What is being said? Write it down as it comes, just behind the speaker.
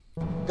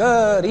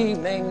Good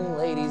evening,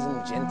 ladies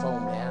and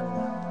gentlemen.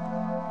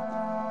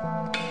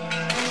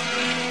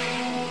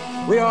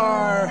 We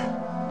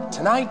are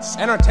tonight's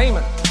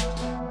entertainment.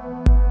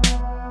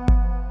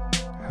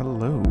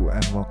 Hello,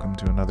 and welcome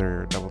to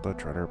another Double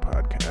Dutch Rudder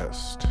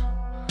podcast.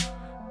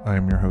 I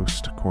am your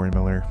host, Corey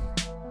Miller,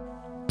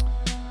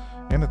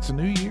 and it's a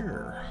new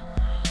year.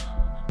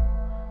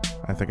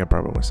 I think I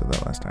probably said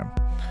that last time.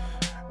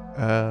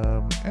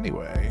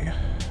 Anyway,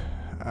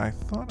 I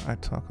thought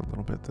I'd talk a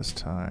little bit this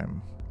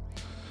time.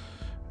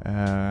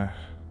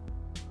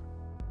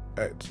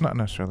 It's not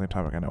necessarily a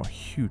topic I know a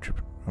huge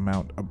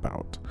amount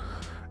about,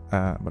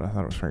 but I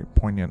thought it was very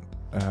poignant,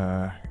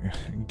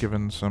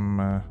 given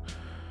some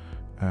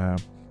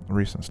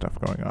recent stuff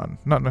going on.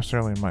 Not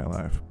necessarily in my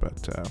life,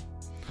 but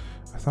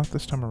I thought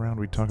this time around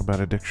we'd talk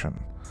about addiction.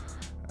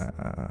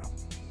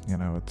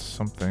 It's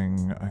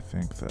something I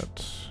think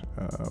that,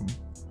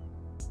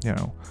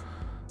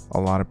 a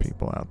lot of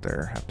people out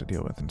there have to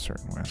deal with in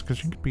certain ways,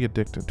 because you can be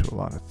addicted to a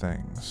lot of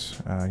things.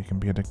 You can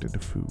be addicted to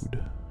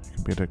food, you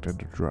can be addicted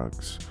to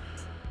drugs,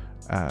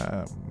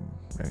 you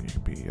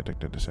can be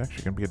addicted to sex,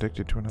 you can be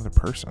addicted to another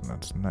person.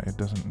 It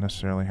doesn't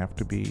necessarily have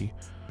to be,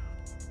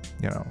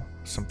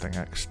 something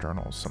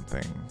external,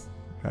 something,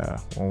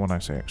 when I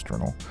say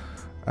external,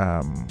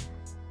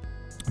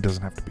 it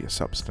doesn't have to be a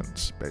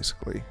substance,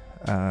 basically.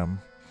 I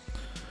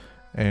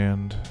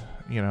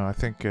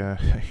think,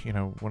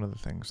 one of the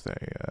things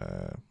they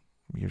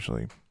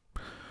usually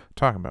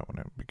talk about when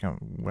it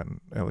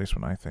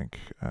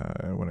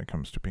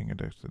comes to being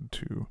addicted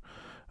to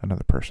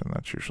another person,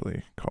 that's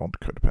usually called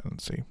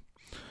codependency.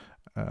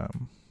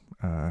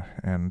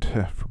 And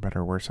for better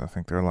or worse, I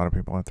think there are a lot of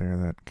people out there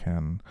that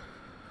can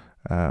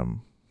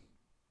have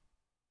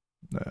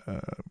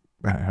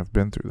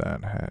been through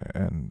that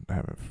and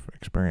have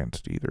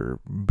experienced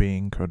either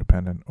being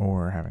codependent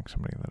or having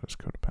somebody that is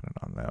codependent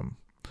on them.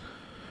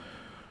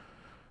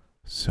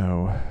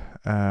 So,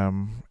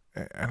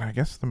 and I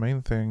guess the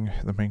main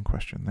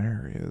question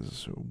there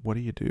is, what do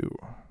you do?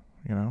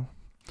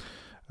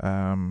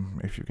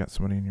 If you've got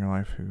somebody in your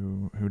life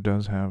who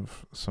does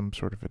have some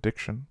sort of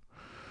addiction,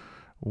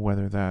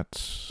 whether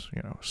that's,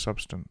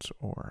 substance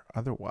or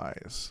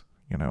otherwise,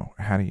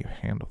 how do you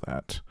handle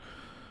that?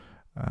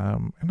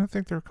 And I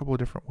think there are a couple of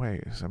different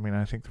ways.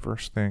 I think the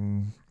first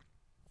thing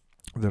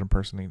that a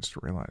person needs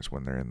to realize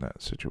when they're in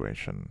that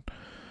situation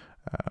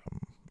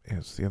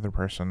is the other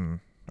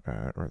person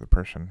or the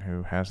person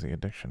who has the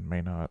addiction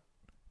may not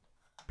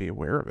be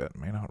aware of it,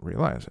 may not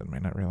realize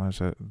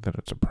that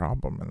it's a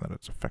problem and that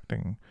it's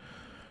affecting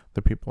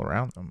the people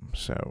around them.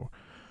 So,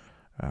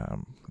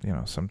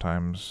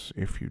 sometimes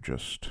if you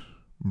just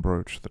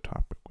broach the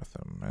topic with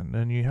them, and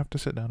then you have to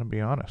sit down and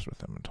be honest with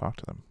them and talk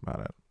to them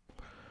about it.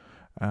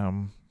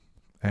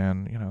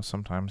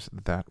 Sometimes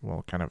that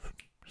will kind of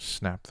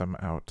snap them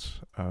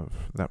out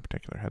of that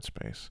particular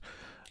headspace.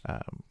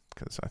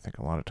 Because I think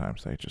a lot of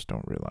times they just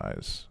don't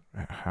realize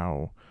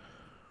how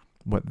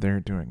what they're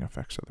doing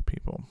affects other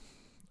people.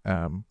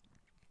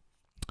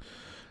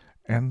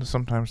 And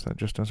sometimes that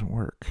just doesn't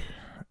work.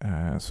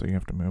 So you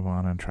have to move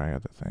on and try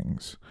other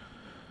things.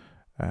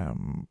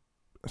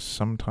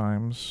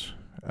 Sometimes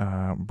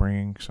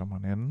bringing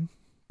someone in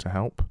to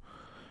help.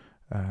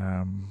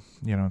 In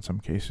some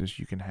cases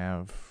you can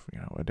have,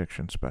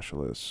 addiction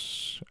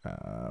specialists,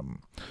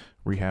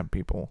 rehab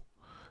people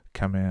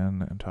come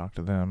in and talk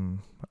to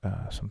them.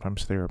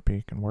 Sometimes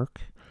therapy can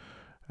work.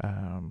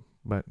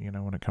 But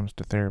when it comes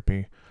to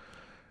therapy,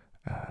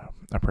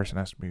 a person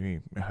has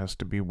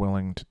to be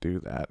willing to do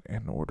that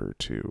in order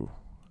to,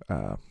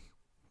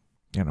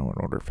 in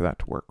order for that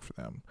to work for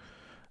them.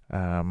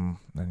 And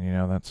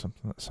that's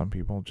something that some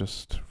people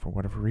just, for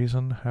whatever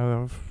reason,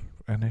 have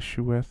an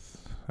issue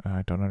with.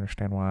 I don't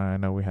understand why. I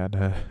know we had,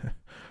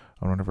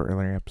 on one of our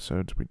earlier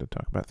episodes, we did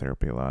talk about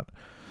therapy a lot.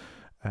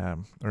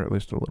 Or at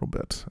least a little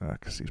bit,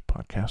 because these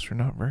podcasts are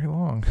not very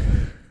long.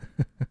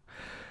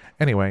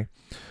 Anyway,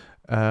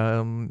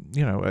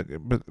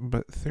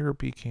 but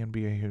therapy can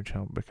be a huge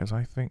help, because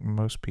I think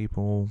most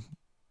people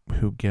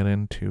who get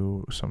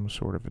into some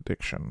sort of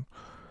addiction,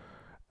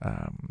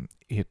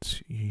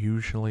 there's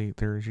usually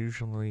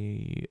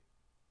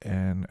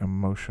an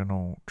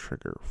emotional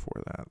trigger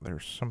for that.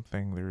 There's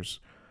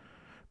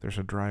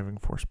a driving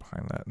force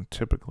behind that, and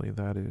typically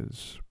that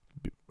is,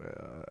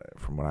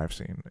 from what I've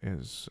seen,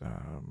 is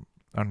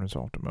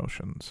unresolved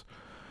emotions,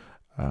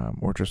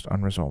 or just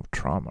unresolved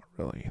trauma,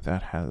 really.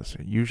 That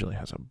usually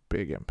has a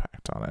big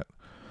impact on it.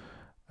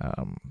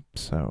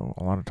 So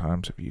a lot of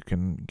times, if you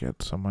can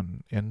get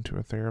someone into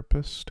a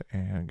therapist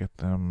and get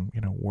them,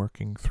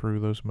 working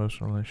through those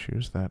emotional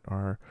issues that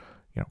are,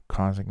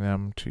 causing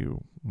them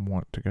to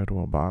want to go to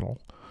a bottle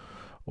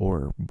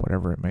or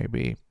whatever it may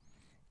be,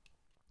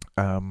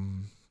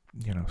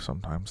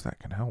 sometimes that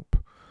can help.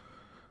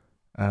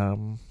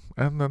 And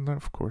then,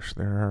 of course,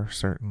 there are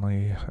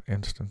certainly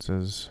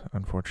instances,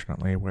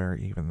 unfortunately, where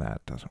even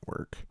that doesn't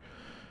work.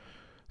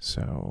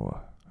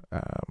 So,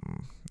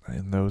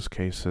 in those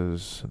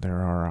cases,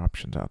 there are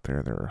options out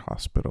there. There are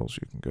hospitals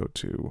you can go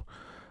to.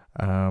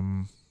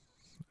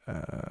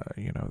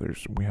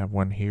 we have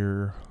one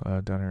here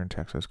down here in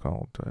Texas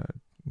called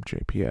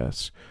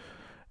JPS,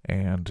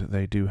 and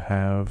they do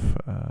have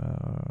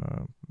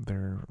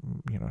their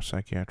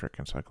psychiatric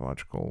and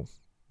psychological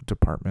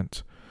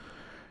department,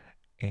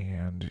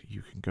 and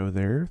you can go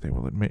there. They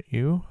will admit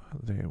you,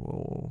 they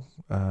will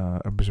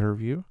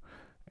observe you,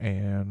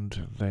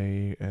 and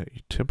they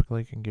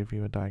typically can give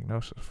you a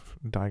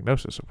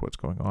diagnosis of what's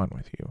going on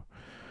with you.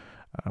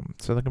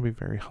 So they can be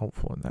very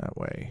helpful in that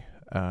way.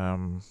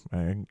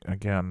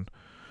 Again,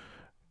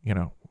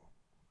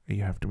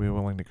 you have to be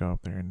willing to go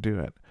up there and do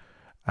it.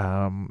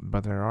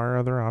 But there are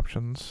other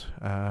options.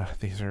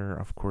 These are,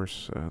 of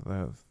course,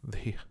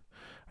 the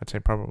I'd say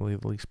probably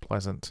the least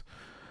pleasant.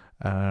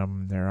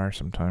 There are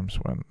some times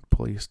when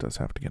police does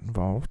have to get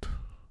involved,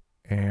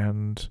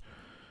 and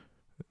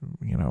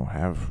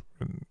have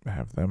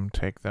them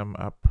take them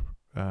up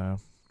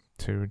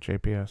to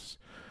JPS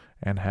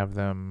and have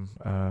them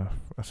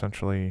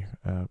essentially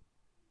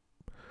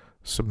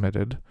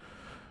submitted.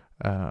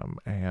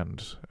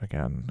 And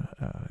again,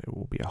 it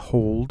will be a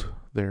hold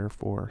there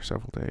for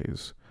several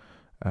days,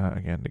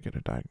 again, to get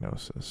a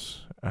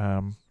diagnosis.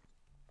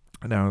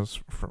 Now, as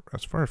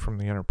far as from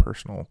the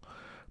interpersonal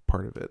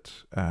part of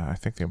it, I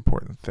think the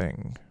important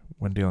thing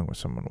when dealing with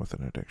someone with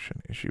an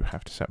addiction is you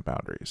have to set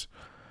boundaries.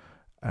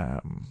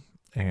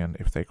 And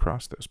if they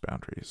cross those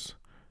boundaries,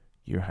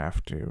 you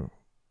have to,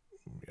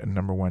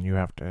 number one, you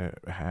have to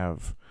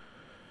have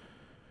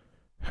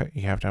a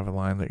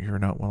line that you're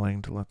not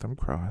willing to let them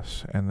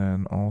cross. And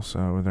then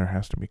also there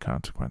has to be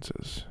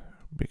consequences,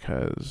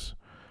 because,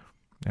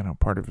 one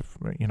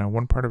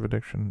part of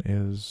addiction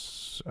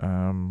is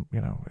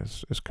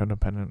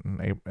codependent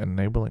and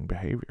enabling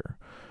behavior.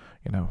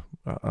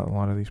 A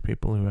lot of these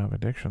people who have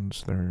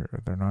addictions, they're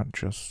not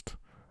just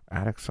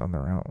addicts on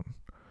their own.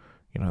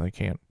 They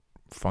can't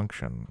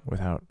function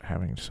without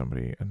having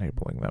somebody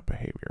enabling that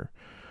behavior.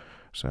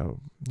 So,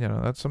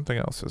 that's something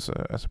else as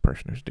a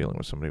person who's dealing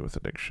with somebody with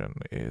addiction,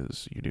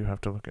 is you do have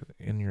to look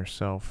in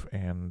yourself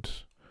and,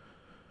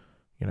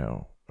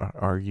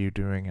 are you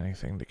doing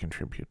anything to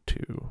contribute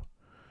to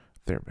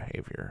their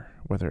behavior,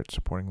 whether it's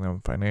supporting them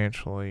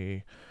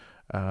financially,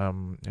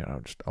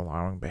 just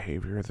allowing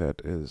behavior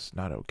that is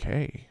not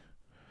okay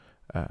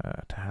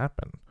to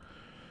happen.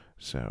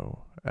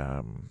 So,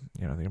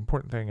 the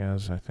important thing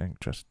is, I think,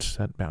 just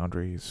set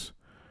boundaries,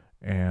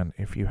 and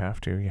if you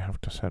have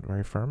to set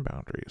very firm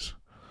boundaries.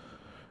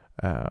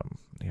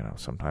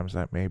 Sometimes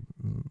that may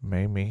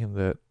mean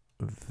that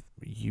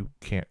you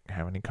can't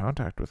have any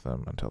contact with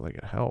them until they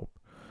get help.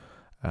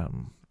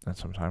 And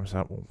sometimes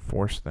that will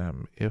force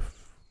them,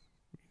 if,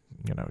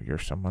 you're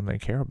someone they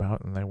care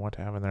about and they want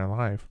to have in their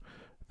life,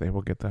 they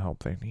will get the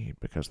help they need,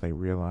 because they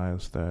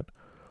realize that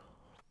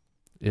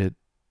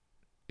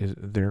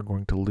they're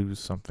going to lose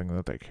something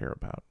that they care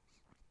about.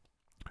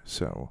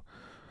 So,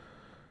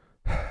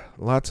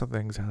 lots of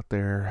things out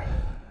there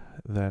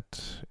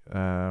that,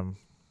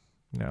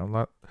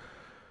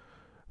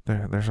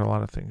 there's a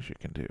lot of things you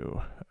can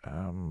do.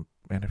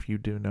 And if you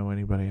do know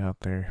anybody out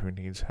there who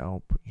needs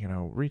help,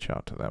 reach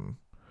out to them.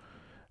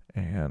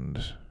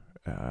 And,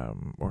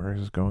 or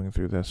is going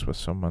through this with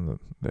someone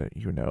that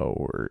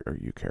or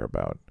you care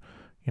about,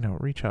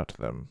 reach out to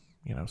them,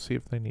 see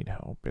if they need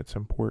help. It's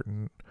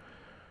important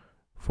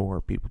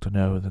for people to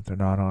know that they're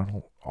not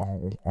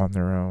all on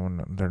their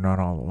own. They're not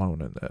all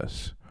alone in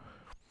this.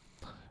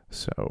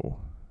 So,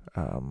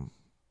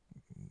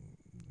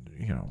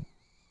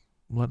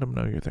 let them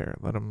know you're there.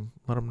 Let them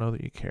know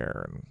that you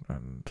care,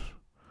 and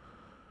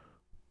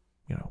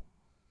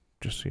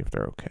just see if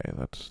they're okay.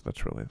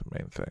 That's really the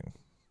main thing.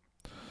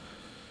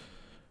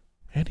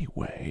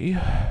 Anyway,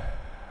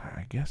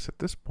 I guess at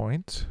this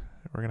point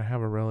we're gonna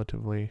have a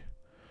relatively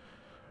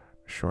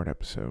short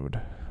episode.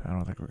 I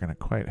don't think we're gonna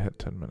quite hit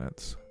 10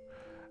 minutes.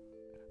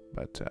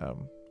 But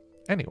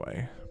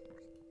anyway,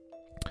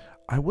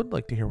 I would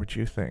like to hear what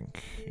you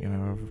think.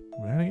 If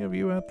any of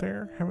you out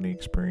there have any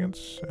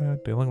experience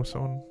dealing with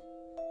someone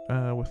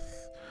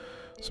with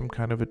some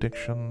kind of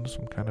addiction,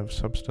 some kind of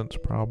substance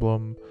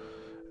problem.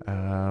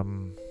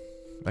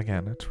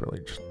 Again, it's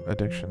really just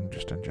addiction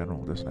just in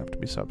general. It doesn't have to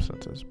be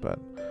substances, but,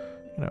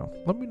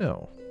 let me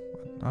know.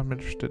 I'm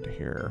interested to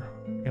hear,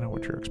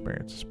 what your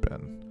experience has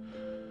been.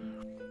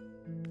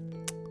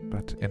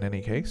 But in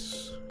any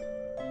case,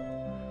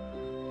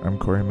 I'm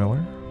Corey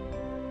Miller.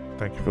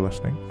 Thank you for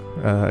listening.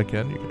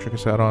 Again, you can check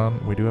us out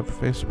we do have a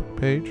Facebook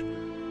page.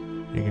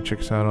 You can check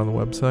us out on the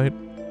website,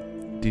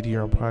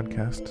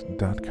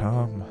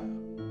 ddrpodcast.com.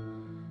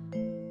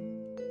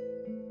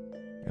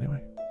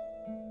 Anyway,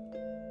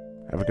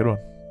 have a good one.